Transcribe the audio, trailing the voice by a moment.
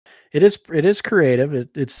It is creative.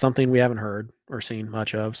 It's something we haven't heard or seen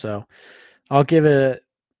much of. So I'll give it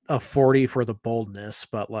a 40 for the boldness.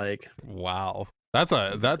 But like, Wow, that's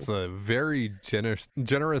a very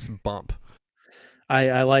generous bump.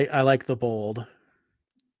 I like the bold,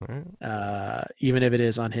 All right. even if it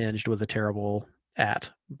is unhinged with a terrible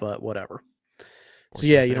but whatever. So Fortune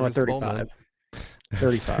yeah, you know what? favors the bold, man.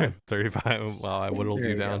 35. 35. 35. Wow, I whittled There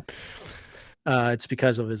you you down. go. It's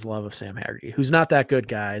because of his love of Sam Haggerty, who's not that good,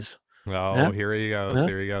 guys. Oh, Huh? here he goes. Huh?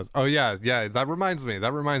 Here he goes. Oh yeah, yeah. That reminds me.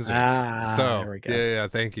 That reminds me. So There we go. yeah.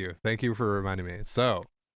 Thank you for reminding me. So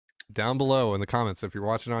down below in the comments, if you're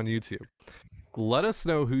watching on YouTube, let us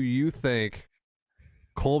know who you think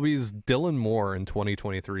Colby's Dylan Moore in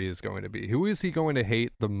 2023 is going to be. Who is he going to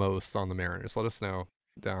hate the most on the Mariners? Let us know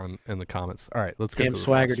down in the comments. All right, let's get Sam to this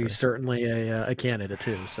last Swaggerty's string. certainly a candidate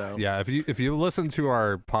too. So Yeah, if you listen to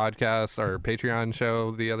our podcast, our Patreon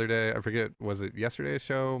show the other day, I forget, was it yesterday's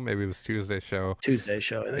show? Maybe it was Tuesday's show. Tuesday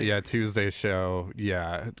show, I think. Yeah, Tuesday's show.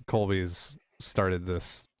 Yeah, Colby's started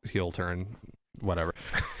this heel turn. Whatever.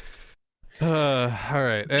 All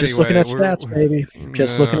right. Anyway, Just looking at stats, baby.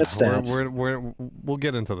 Just looking at stats. We'll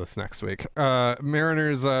get into this next week.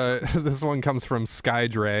 Mariners. This one comes from Sky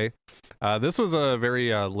Dre. This was a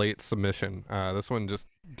very late submission. This one just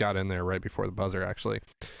got in there right before the buzzer, actually,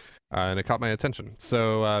 and it caught my attention.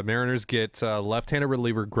 So Mariners get left-handed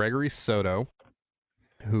reliever Gregory Soto,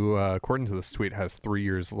 who, according to this tweet, has 3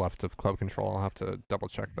 years left of club control. I'll have to double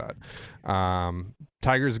check that.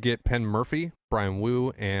 Tigers get Penn Murphy, Brian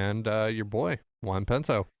Wu, and your boy Juan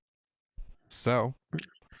Pinto. So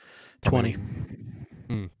 20.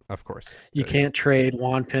 Of course, You can't trade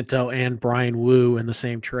Juan Pinto and Brian Wu in the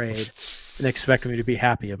same trade and expect me to be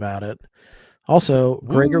happy about it. Also,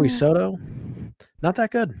 Gregory Soto, not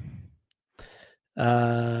that good.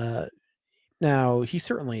 Now he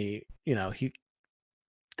certainly,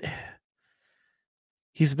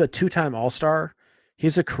 he's a two-time All-Star.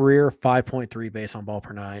 He's a career 5.3 base on ball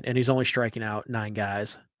per nine, and he's only striking out 9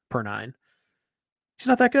 guys per nine. He's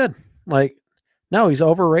not that good. Like, no, he's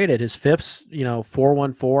overrated. His FIPS,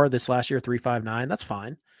 4.14. This last year, 3.59. That's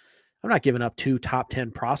fine. I'm not giving up 2 top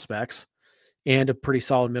 10 prospects and a pretty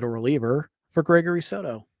solid middle reliever for Gregory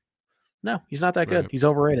Soto. No, he's not that good. He's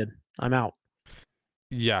overrated. I'm out.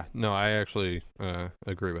 Yeah, no, I actually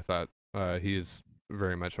agree with that. He is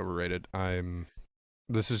very much overrated.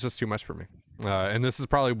 This is just too much for me. And this is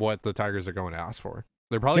probably what the Tigers are going to ask for.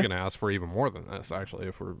 They're probably going to ask for even more than this, actually,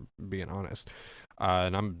 if we're being honest.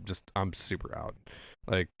 And I'm super out.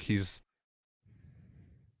 Like,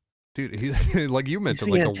 dude, he's like you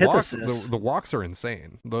mentioned, like the walks are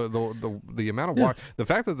insane. The amount of walks, the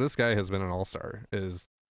fact that this guy has been an all-star is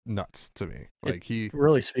nuts to me. Like, he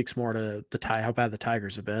really speaks more to how bad the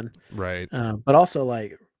Tigers have been. Right. But also,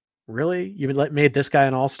 like, really, you made this guy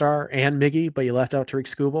an all-star and Miggy, but you left out Tariq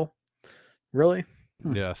Skubal? Really?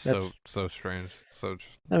 Yeah, so strange.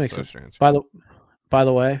 That makes sense. Strange. By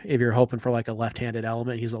the way, if you're hoping for like a left-handed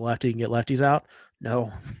element, he's a lefty, you can get lefties out.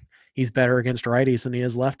 No, he's better against righties than he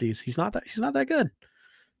is lefties. He's not that good.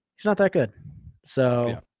 He's not that good.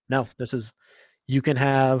 So no, you can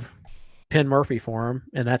have Penn Murphy for him,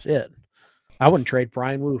 and that's it. I wouldn't trade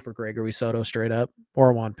Brian Wu for Gregory Soto straight up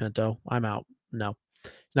or Juan Pinto. I'm out. No,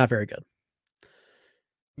 it's not very good.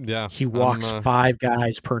 Yeah, he walks 5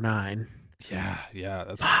 guys per 9. Yeah,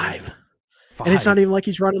 that's 5. And it's not even like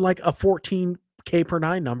he's running like a 14K per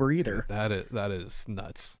 9 number either. That is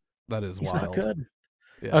nuts. That is he's wild. Not good.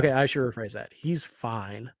 Yeah. Okay, I should rephrase that. He's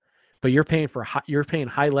fine, but you're paying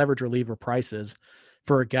high leverage reliever prices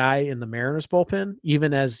for a guy in the Mariners bullpen,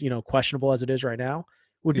 even as questionable as it is right now,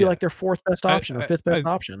 would be like their 4th best option or 5th best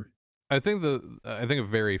option. I think a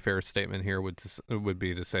very fair statement here would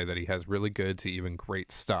be to say that he has really good to even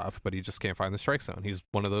great stuff, but he just can't find the strike zone. He's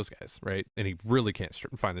one of those guys, right? And he really can't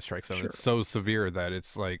find the strike zone. Sure. It's so severe that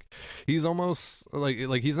it's like he's almost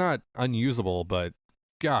like he's not unusable, but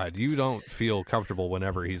God, you don't feel comfortable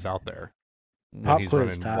whenever he's out there when he's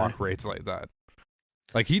running walk rates like that.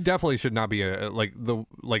 Like, he definitely should not be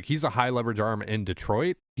he's a high leverage arm in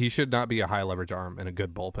Detroit. He should not be a high leverage arm in a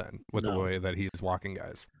good bullpen with the way that he's walking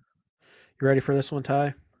guys. You ready for this one,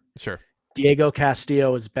 Ty? Sure. Diego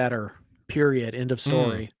Castillo is better. Period. End of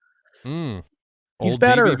story. He's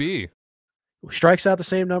better. DBB. Strikes out the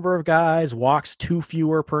same number of guys, walks 2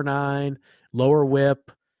 fewer per 9, lower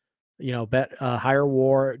whip, higher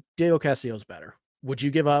WAR. Diego Castillo's better. Would you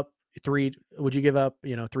give up 3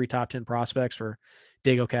 top 10 prospects for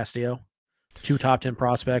Diego Castillo? 2 top 10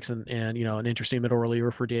 prospects and an interesting middle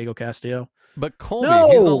reliever for Diego Castillo. But Colby,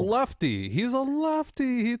 he's a No, lefty. He's a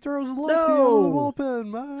lefty. He throws a lefty out of the no.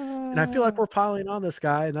 bullpen. And I feel like we're piling on this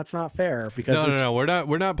guy, and that's not fair because No.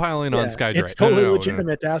 We're not piling on Sky it's Drake. totally No.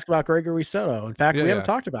 legitimate to ask about Gregory Soto. In fact, we haven't Yeah.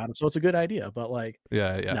 talked about him, so it's a good idea. But like,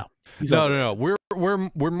 Yeah. no, he's No.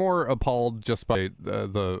 We're more appalled just by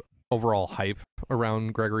the overall hype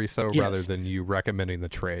around Gregory Soto rather than you recommending the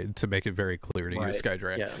trade, to make it very clear to you, Sky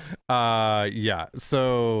Drake. Yeah.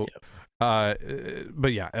 So.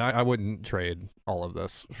 But yeah, I wouldn't trade all of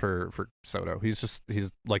this for Soto. He's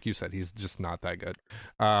like you said, he's just not that good.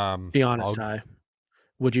 Be honest, Ty.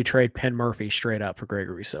 Would you trade Penn Murphy straight up for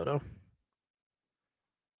Gregory Soto?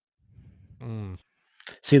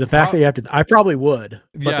 See, the fact that you have to, I probably would.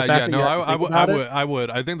 But I would.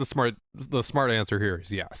 I think the smart answer here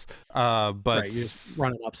is yes. But right, you just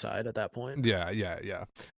run an upside at that point. Yeah.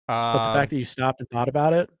 But the fact that you stopped and thought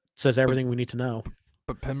about it says everything we need to know.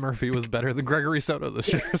 But Penn Murphy was better than Gregory Soto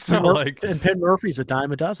this year. So and Penn Murphy's a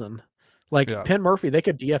dime a dozen. Penn Murphy, they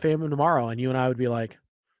could DFA him tomorrow, and you and I would be like,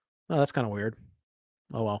 "Oh, that's kind of weird."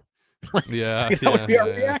 Oh well. That would be our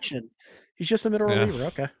reaction. He's just a middle reliever.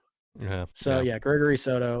 Okay. Yeah. So Gregory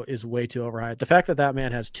Soto is way too overhyped. The fact that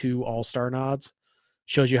man has 2 All-Star nods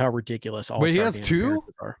shows you how ridiculous All-Star. Wait, he has 2?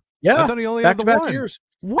 Yeah. I thought he only had the 1. Years.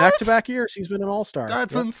 What? Back-to-back years, he's been an All-Star.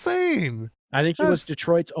 That's insane. I think he was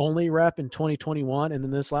Detroit's only rep in 2021, and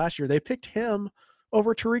then this last year they picked him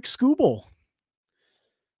over Tariq Skubal.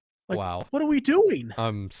 Wow, what are we doing?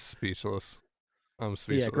 I'm speechless.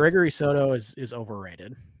 So yeah, Gregory Soto is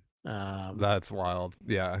overrated. That's wild.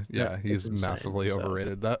 Yeah, he's massively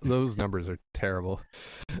overrated. Those numbers are terrible.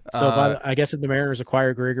 So I guess if the Mariners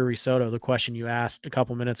acquire Gregory Soto, the question you asked a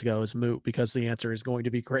couple minutes ago is moot because the answer is going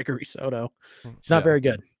to be Gregory Soto. He's not very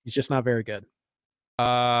good. He's just not very good.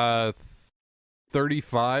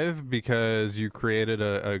 35 because you created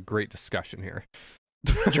a great discussion here.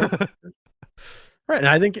 Sure. Right, and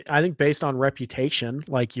I think based on reputation,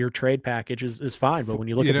 like your trade package is fine, but when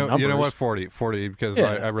you look at the numbers, you know what, 40 because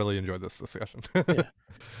I really enjoyed this discussion. But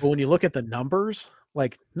when you look at the numbers,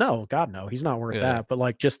 like no, God no, he's not worth that. But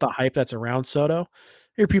like just the hype that's around Soto, I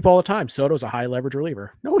hear people all the time. Soto's a high leverage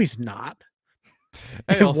reliever. No, he's not.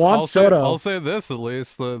 Hey, I'll say this at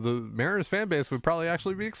least: the Mariners fan base would probably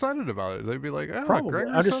actually be excited about it. They'd be like, "Oh,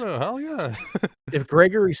 Gregory Soto, hell yeah!" If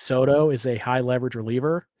Gregory Soto is a high leverage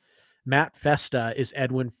reliever, Matt Festa is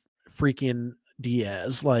Edwin freaking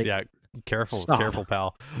Diaz. Like, yeah, careful,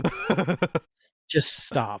 pal. Just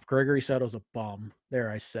stop. Gregory Soto's a bum.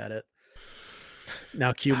 There, I said it.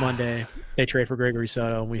 Now, Q Monday, they trade for Gregory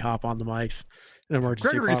Soto, and we hop on the mics.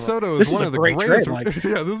 Gregory Soto is one of the greatest.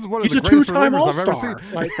 Yeah, this is one of the greatest two-time relievers I've ever seen.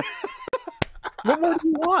 Like, what more do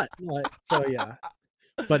you want? So yeah,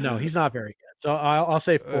 but no, he's not very good. So I'll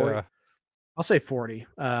say 40. I'll say 40.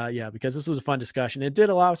 Because this was a fun discussion. It did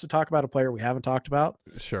allow us to talk about a player we haven't talked about.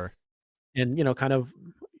 Sure. And kind of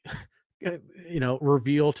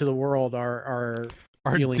reveal to the world our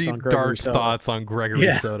feelings deep on Gregory dark Soto. Thoughts on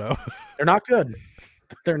Gregory Soto. They're not good.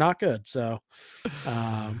 They're not good. So,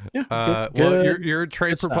 your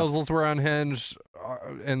trade proposals were unhinged,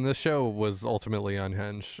 and the show was ultimately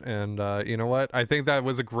unhinged. And you know what? I think that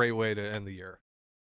was a great way to end the year.